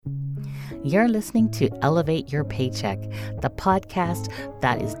You're listening to Elevate Your Paycheck, the podcast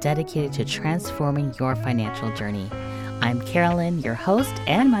that is dedicated to transforming your financial journey. I'm Carolyn, your host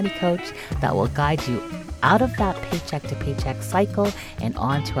and money coach that will guide you out of that paycheck to paycheck cycle and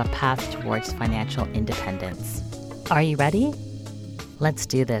onto a path towards financial independence. Are you ready? Let's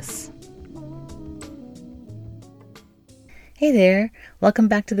do this. Hey there, welcome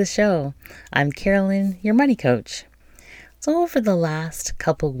back to the show. I'm Carolyn, your money coach. So over the last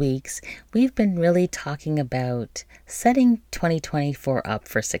couple weeks, we've been really talking about setting 2024 up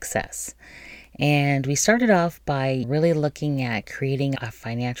for success. And we started off by really looking at creating a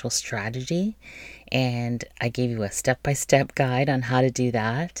financial strategy. And I gave you a step-by-step guide on how to do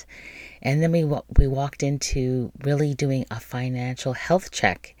that. And then we walked into really doing a financial health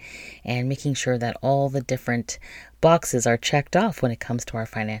check and making sure that all the different boxes are checked off when it comes to our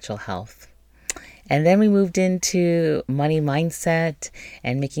financial health. And then we moved into money mindset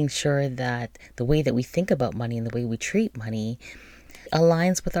and making sure that the way that we think about money and the way we treat money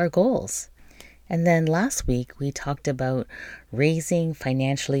aligns with our goals. And then last week, we talked about raising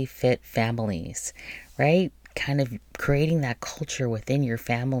financially fit families, right? Kind of creating that culture within your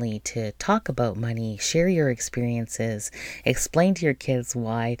family to talk about money, share your experiences, explain to your kids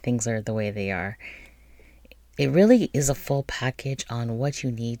why things are the way they are. It really is a full package on what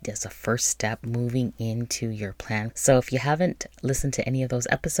you need as a first step moving into your plan. So if you haven't listened to any of those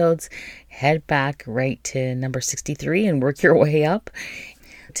episodes, head back right to number 63 and work your way up.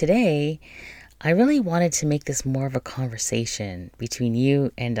 Today, I really wanted to make this more of a conversation between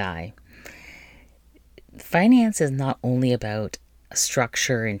you and I. Finance is not only about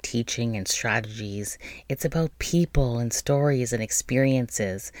structure and teaching and strategies. It's about people and stories and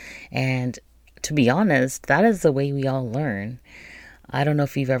experiences. And to be honest, that is the way we all learn. I don't know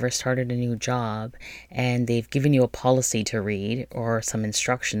if you've ever started a new job and they've given you a policy to read or some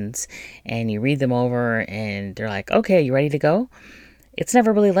instructions and you read them over and they're like, okay, you ready to go? It's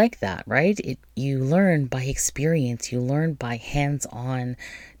never really like that, right? You learn by experience. You learn by hands-on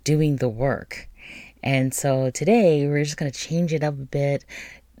doing the work. And so today we're just going to change it up a bit,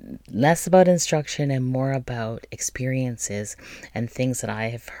 less about instruction and more about experiences and things that I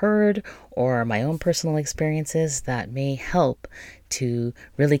have heard or my own personal experiences that may help to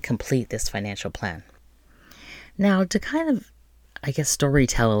really complete this financial plan. Now, to kind of, story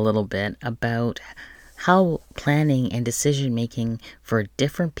tell a little bit about how planning and decision making for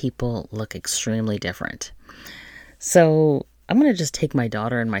different people look extremely different. So I'm going to just take my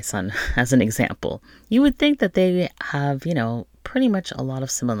daughter and my son as an example. You would think that they have, pretty much a lot of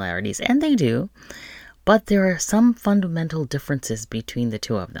similarities, and they do, but there are some fundamental differences between the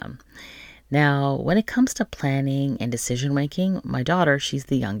two of them. Now, when it comes to planning and decision making, my daughter, she's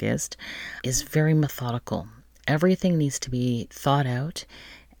the youngest, is very methodical. Everything needs to be thought out,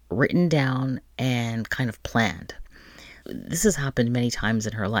 written down, and kind of planned. This has happened many times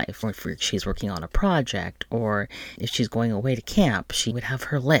in her life. If she's working on a project or if she's going away to camp, she would have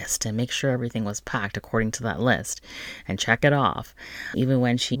her list and make sure everything was packed according to that list and check it off. Even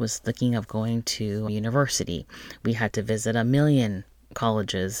when she was thinking of going to university, we had to visit 1,000,000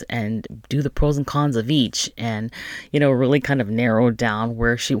 colleges and do the pros and cons of each and, really kind of narrow down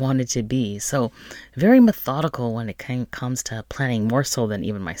where she wanted to be. So very methodical when it comes to planning, more so than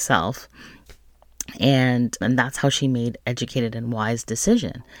even myself. And that's how she made educated and wise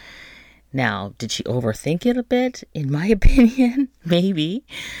decision. Now, did she overthink it a bit? In my opinion, maybe.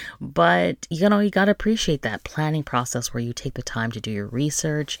 But, you got to appreciate that planning process where you take the time to do your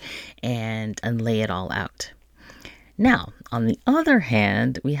research and lay it all out. Now, on the other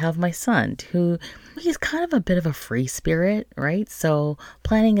hand, we have my son, who he's kind of a bit of a free spirit, right? So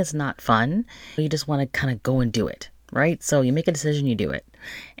planning is not fun. You just want to kind of go and do it, right? So you make a decision, you do it.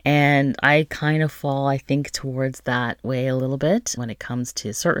 And I kind of fall, I think, towards that way a little bit when it comes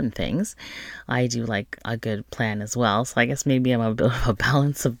to certain things. I do like a good plan as well. So I guess maybe I'm a bit of a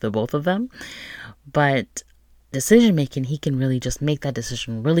balance of the both of them. But decision making, he can really just make that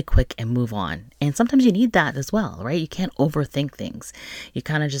decision really quick and move on. And sometimes you need that as well, right? You can't overthink things. You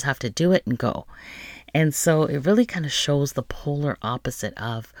kind of just have to do it and go. And so it really kind of shows the polar opposite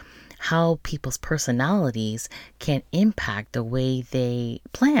of how people's personalities can impact the way they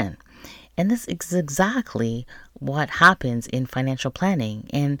plan. And this is exactly what happens in financial planning.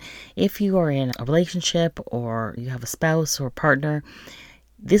 And if you are in a relationship or you have a spouse or partner,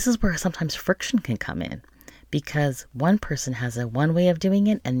 this is where sometimes friction can come in because one person has one way of doing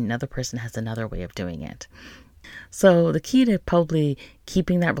it and another person has another way of doing it. So the key to probably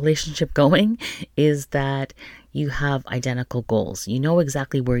keeping that relationship going is that you have identical goals. You know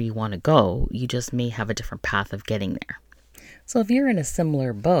exactly where you want to go. You just may have a different path of getting there. So if you're in a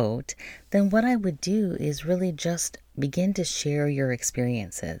similar boat, then what I would do is really just begin to share your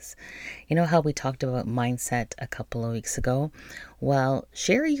experiences. You know how we talked about mindset a couple of weeks ago? Well,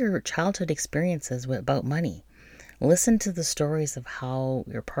 share your childhood experiences about money. Listen to the stories of how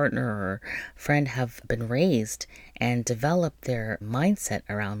your partner or friend have been raised and developed their mindset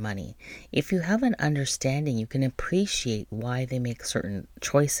around money. If you have an understanding, you can appreciate why they make certain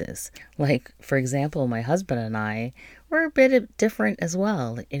choices. Like, for example, my husband and I were a bit different as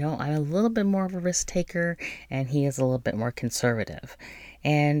well. I'm a little bit more of a risk taker and he is a little bit more conservative.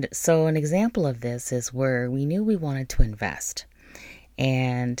 And so an example of this is where we knew we wanted to invest.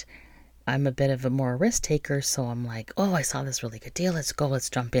 And I'm a bit of a more risk taker, so I'm like, oh, I saw this really good deal. Let's go. Let's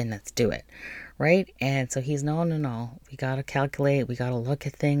jump in. Let's do it. Right? And so he's, no. We got to calculate. We got to look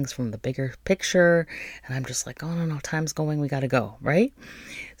at things from the bigger picture. And I'm just like, oh, no. Time's going. We got to go. Right?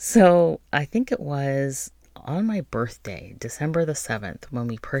 So I think it was on my birthday, December the 7th, when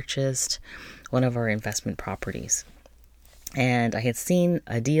we purchased one of our investment properties. And I had seen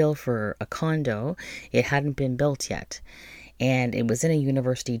a deal for a condo. It hadn't been built yet. And it was in a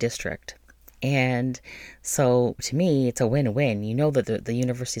university district. And so to me, it's a win-win. You know that the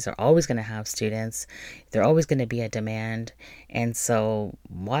universities are always going to have students. They're always going to be a demand. And so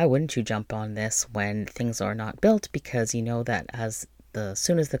why wouldn't you jump on this when things are not built? Because you know that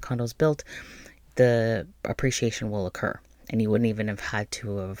soon as the condo's built, the appreciation will occur. And you wouldn't even have had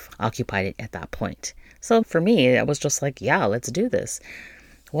to have occupied it at that point. So for me, I was just like, yeah, let's do this.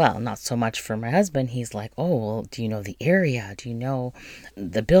 Well, not so much for my husband. He's like, oh, well, do you know the area? Do you know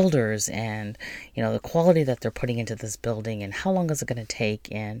the builders and, the quality that they're putting into this building and how long is it going to take?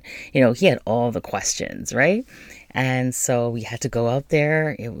 And, he had all the questions, right? And so we had to go out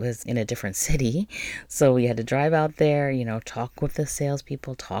there. It was in a different city. So we had to drive out there, talk with the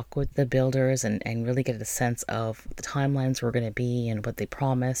salespeople, talk with the builders and really get a sense of the timelines were going to be and what they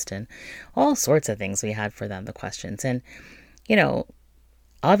promised and all sorts of things we had for them, the questions. And,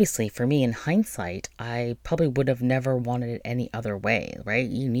 obviously, for me, in hindsight, I probably would have never wanted it any other way, right?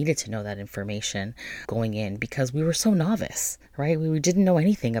 You needed to know that information going in because we were so novice, right? We didn't know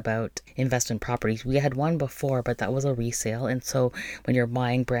anything about investment properties. We had one before, but that was a resale. And so when you're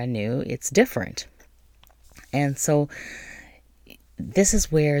buying brand new, it's different. And so this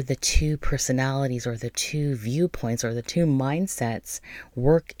is where the two personalities or the two viewpoints or the two mindsets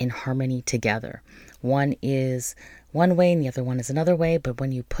work in harmony together. One is one way and the other one is another way, but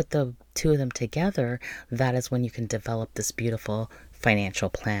when you put the two of them together, that is when you can develop this beautiful financial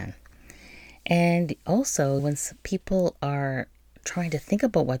plan. And also, when people are trying to think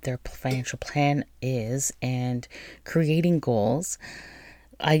about what their financial plan is and creating goals,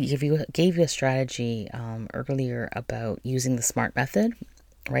 I gave you a strategy earlier about using the SMART method,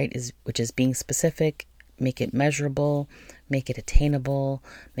 right? Which is being specific, make it measurable, make it attainable,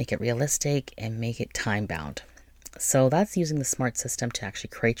 make it realistic, and make it time bound. So that's using the SMART system to actually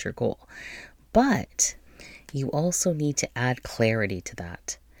create your goal. But you also need to add clarity to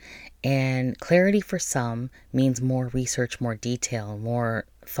that. And clarity for some means more research, more detail, more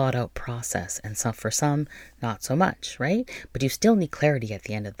thought out process. And for some, not so much, right? But you still need clarity at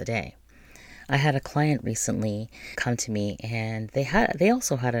the end of the day. I had a client recently come to me and they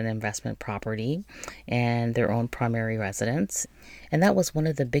also had an investment property and their own primary residence. And that was one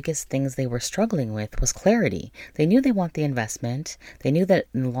of the biggest things they were struggling with was clarity. They knew they want the investment. They knew that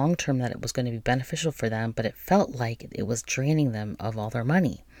in the long term that it was going to be beneficial for them, but it felt like it was draining them of all their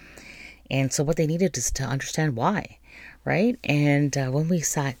money. And so what they needed is to understand why. Right? And when we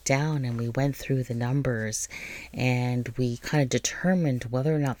sat down and we went through the numbers and we kind of determined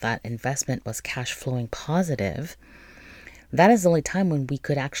whether or not that investment was cash flowing positive, that is the only time when we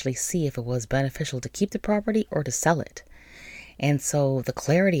could actually see if it was beneficial to keep the property or to sell it. And so the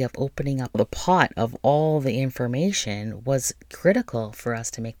clarity of opening up the pot of all the information was critical for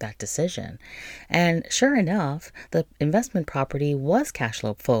us to make that decision. And sure enough, the investment property was cash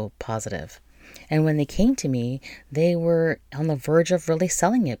flow positive. And when they came to me, they were on the verge of really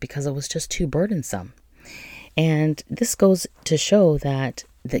selling it because it was just too burdensome. And this goes to show that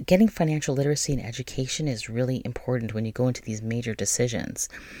getting financial literacy and education is really important when you go into these major decisions.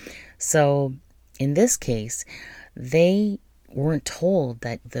 So in this case, they weren't told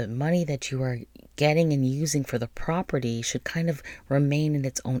that the money that you are getting and using for the property should kind of remain in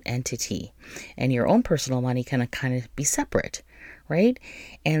its own entity. And your own personal money can kind of be separate. Right?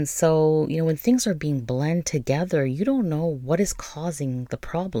 And so, when things are being blended together, you don't know what is causing the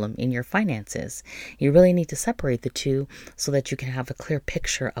problem in your finances. You really need to separate the two so that you can have a clear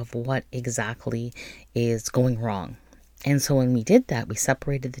picture of what exactly is going wrong. And so when we did that, we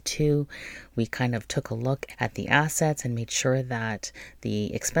separated the two. We kind of took a look at the assets and made sure that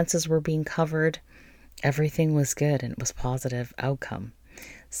the expenses were being covered. Everything was good and it was positive outcome.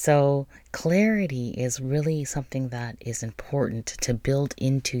 So clarity is really something that is important to build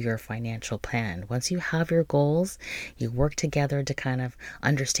into your financial plan. Once you have your goals, you work together to kind of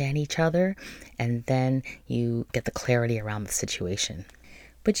understand each other, and then you get the clarity around the situation.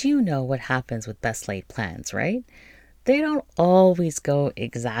 But you know what happens with best laid plans, right? They don't always go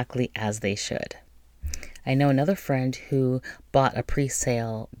exactly as they should. I know another friend who bought a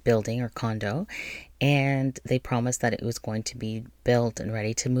pre-sale building or condo, and they promised that it was going to be built and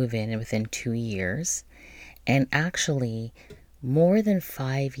ready to move in within 2 years. And actually, more than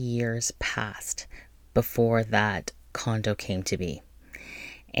 5 years passed before that condo came to be.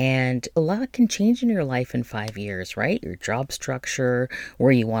 And a lot can change in your life in 5 years, right? Your job structure,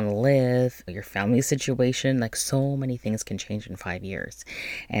 where you want to live, your family situation, like so many things can change in 5 years.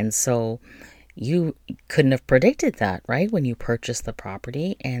 And so you couldn't have predicted that, right? When you purchased the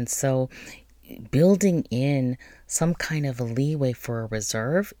property. And so building in some kind of a leeway for a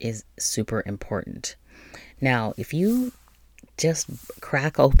reserve is super important. Now, if you just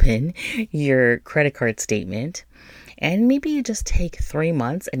crack open your credit card statement and maybe you just take 3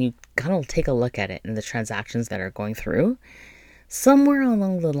 months and you kind of take a look at it and the transactions that are going through, somewhere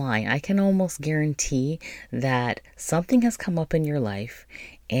along the line, I can almost guarantee that something has come up in your life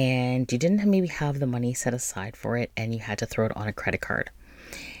and you didn't maybe have the money set aside for it and you had to throw it on a credit card.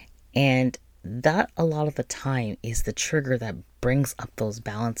 And that a lot of the time is the trigger that brings up those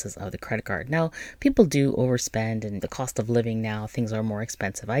balances of the credit card. Now, people do overspend and the cost of living now, things are more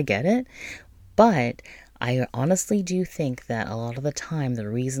expensive. I get it. But I honestly do think that a lot of the time, the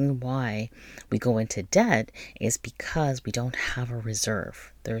reason why we go into debt is because we don't have a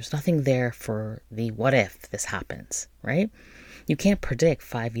reserve. There's nothing there for the what if this happens, right? You can't predict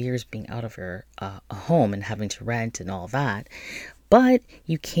 5 years being out of your a home and having to rent and all that. But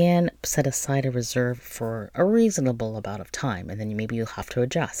you can set aside a reserve for a reasonable amount of time, and then maybe you'll have to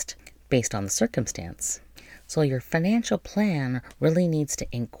adjust based on the circumstance. So your financial plan really needs to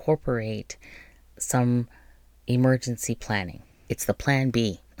incorporate some emergency planning. It's the plan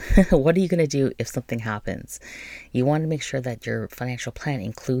B. What are you going to do if something happens? You want to make sure that your financial plan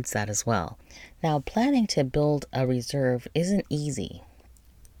includes that as well. Now, planning to build a reserve isn't easy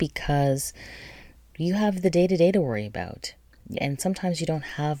because you have the day-to-day to worry about. And sometimes you don't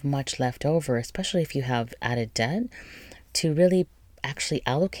have much left over, especially if you have added debt, to really actually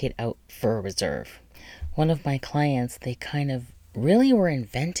allocate out for a reserve. One of my clients, they kind of really were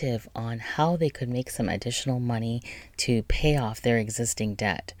inventive on how they could make some additional money to pay off their existing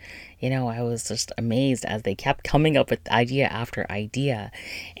debt. I was just amazed as they kept coming up with idea after idea.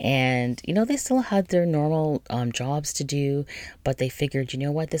 And, they still had their normal jobs to do, but they figured,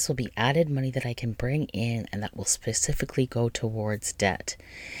 what, this will be added money that I can bring in and that will specifically go towards debt.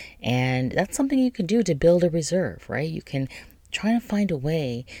 And that's something you can do to build a reserve, right? You can try to find a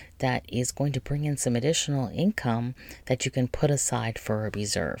way that is going to bring in some additional income that you can put aside for a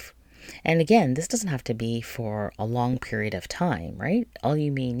reserve. And again, this doesn't have to be for a long period of time, right? All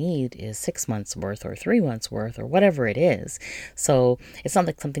you may need is 6 months worth or 3 months worth or whatever it is. So it's not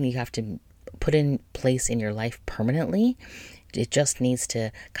like something you have to put in place in your life permanently. It just needs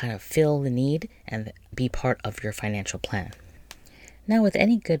to kind of fill the need and be part of your financial plan. Now, with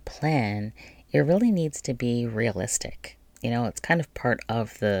any good plan, it really needs to be realistic. It's kind of part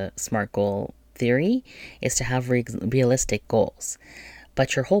of the SMART goal theory is to have realistic goals.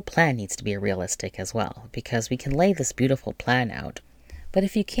 But your whole plan needs to be realistic as well, because we can lay this beautiful plan out. But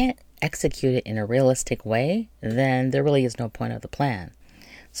if you can't execute it in a realistic way, then there really is no point of the plan.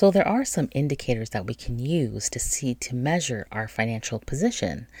 So there are some indicators that we can use to measure our financial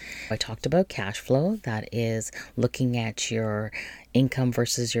position. I talked about cash flow, that is looking at your income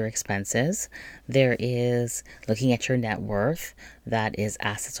versus your expenses. There is looking at your net worth, that is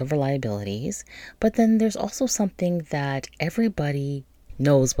assets over liabilities. But then there's also something that everybody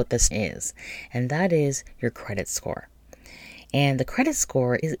knows what this is, and that is your credit score. And the credit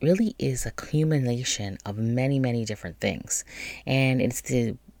score really is a accumulation of many, many different things. And it's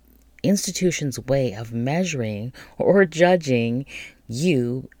the institution's way of measuring or judging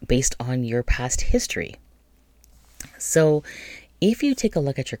you based on your past history. So if you take a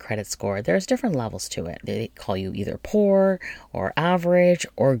look at your credit score, there's different levels to it. They call you either poor or average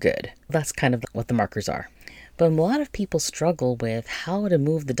or good. That's kind of what the markers are. But a lot of people struggle with how to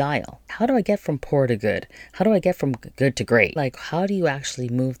move the dial. How do I get from poor to good? How do I get from good to great? How do you actually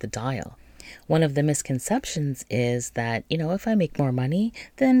move the dial? One of the misconceptions is that, if I make more money,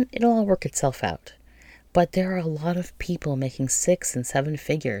 then it'll all work itself out. But there are a lot of people making 6 and 7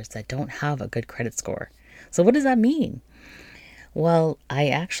 figures that don't have a good credit score. So what does that mean? Well, I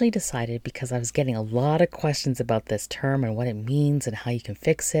actually decided, because I was getting a lot of questions about this term and what it means and how you can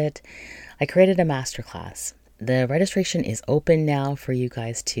fix it, I created a masterclass. The registration is open now for you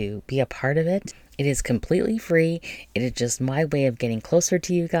guys to be a part of it. It is completely free. It is just my way of getting closer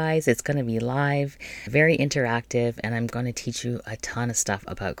to you guys. It's going to be live, very interactive, and I'm going to teach you a ton of stuff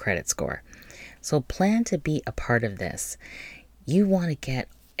about credit score. So plan to be a part of this. You want to get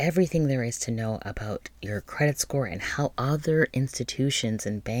everything there is to know about your credit score and how other institutions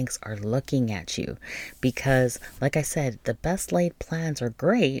and banks are looking at you. Because, like I said, the best laid plans are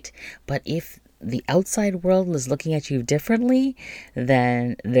great, but if the outside world is looking at you differently,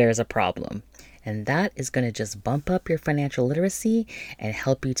 then there's a problem. And that is going to just bump up your financial literacy and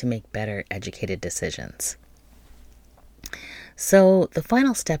help you to make better educated decisions. So the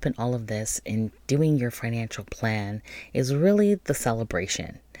final step in all of this, in doing your financial plan, is really the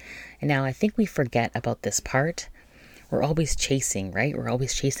celebration. And now I think we forget about this part. We're always chasing, right? We're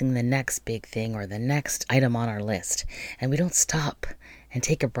always chasing the next big thing or the next item on our list. And we don't stop and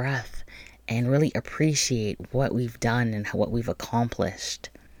take a breath and really appreciate what we've done and what we've accomplished.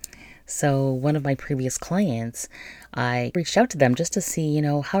 So one of my previous clients, I reached out to them just to see,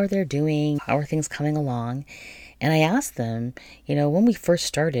 how they're doing, how are things coming along. And I asked them, when we first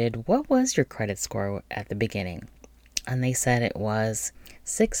started, what was your credit score at the beginning? And they said it was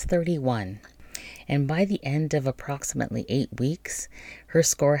 631. And by the end of approximately 8 weeks, her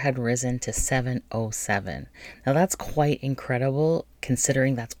score had risen to 707. Now that's quite incredible,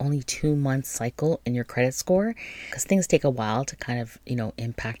 considering that's only 2 months cycle in your credit score, because things take a while to kind of,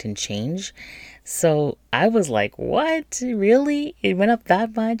 impact and change. So I was like, what? Really? It went up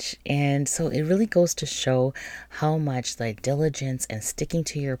that much? And so it really goes to show how much the diligence and sticking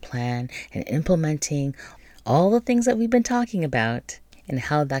to your plan and implementing all the things that we've been talking about, and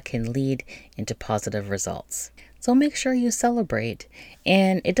how that can lead into positive results. So make sure you celebrate.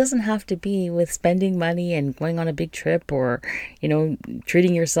 And it doesn't have to be with spending money and going on a big trip or,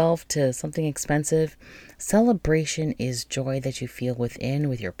 treating yourself to something expensive. Celebration is joy that you feel within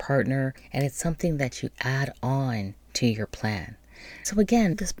with your partner, and it's something that you add on to your plan. So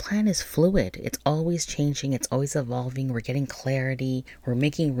again, this plan is fluid. It's always changing. It's always evolving. We're getting clarity. We're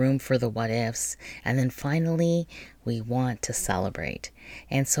making room for the what ifs. And then finally, we want to celebrate.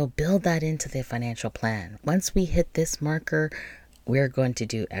 And so build that into the financial plan. Once we hit this marker, we're going to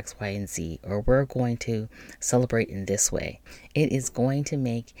do X, Y, and Z, or we're going to celebrate in this way. It is going to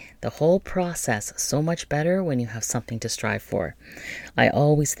make the whole process so much better when you have something to strive for. I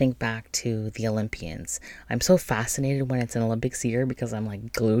always think back to the Olympians. I'm so fascinated when it's an Olympics year because I'm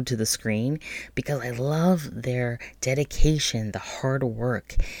like glued to the screen, because I love their dedication, the hard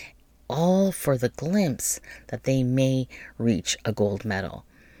work, all for the glimpse that they may reach a gold medal.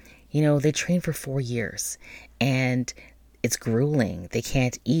 They train for 4 years, and it's grueling. They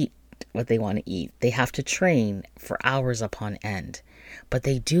can't eat what they want to eat. They have to train for hours upon end. But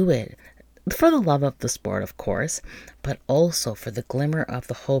they do it for the love of the sport, of course, but also for the glimmer of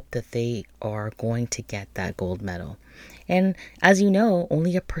the hope that they are going to get that gold medal. And as you know,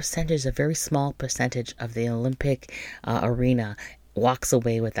 only a very small percentage of the Olympic arena walks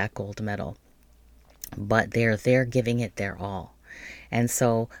away with that gold medal. But they're there giving it their all. And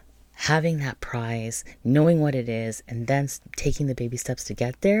so having that prize, knowing what it is, and then taking the baby steps to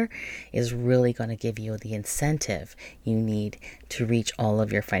get there is really going to give you the incentive you need to reach all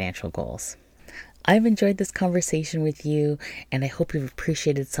of your financial goals. I've enjoyed this conversation with you, and I hope you've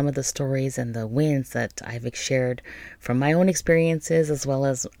appreciated some of the stories and the wins that I've shared from my own experiences as well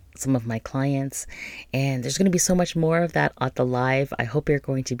as some of my clients. And there's going to be so much more of that at the live. I hope you're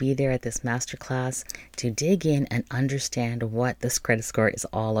going to be there at this masterclass to dig in and understand what this credit score is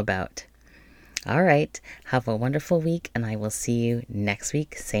all about. All right, have a wonderful week, and I will see you next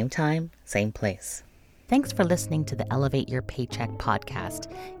week, same time, same place. Thanks for listening to the Elevate Your Paycheck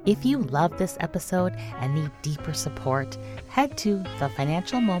podcast. If you love this episode and need deeper support, head to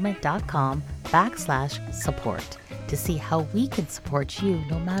thefinancialmoment.com/support to see how we can support you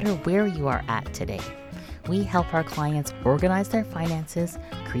no matter where you are at today. We help our clients organize their finances,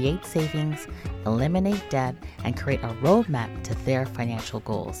 create savings, eliminate debt, and create a roadmap to their financial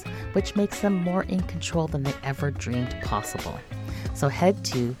goals, which makes them more in control than they ever dreamed possible. So head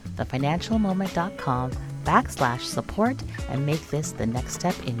to thefinancialmoment.com/support and make this the next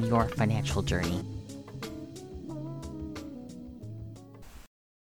step in your financial journey.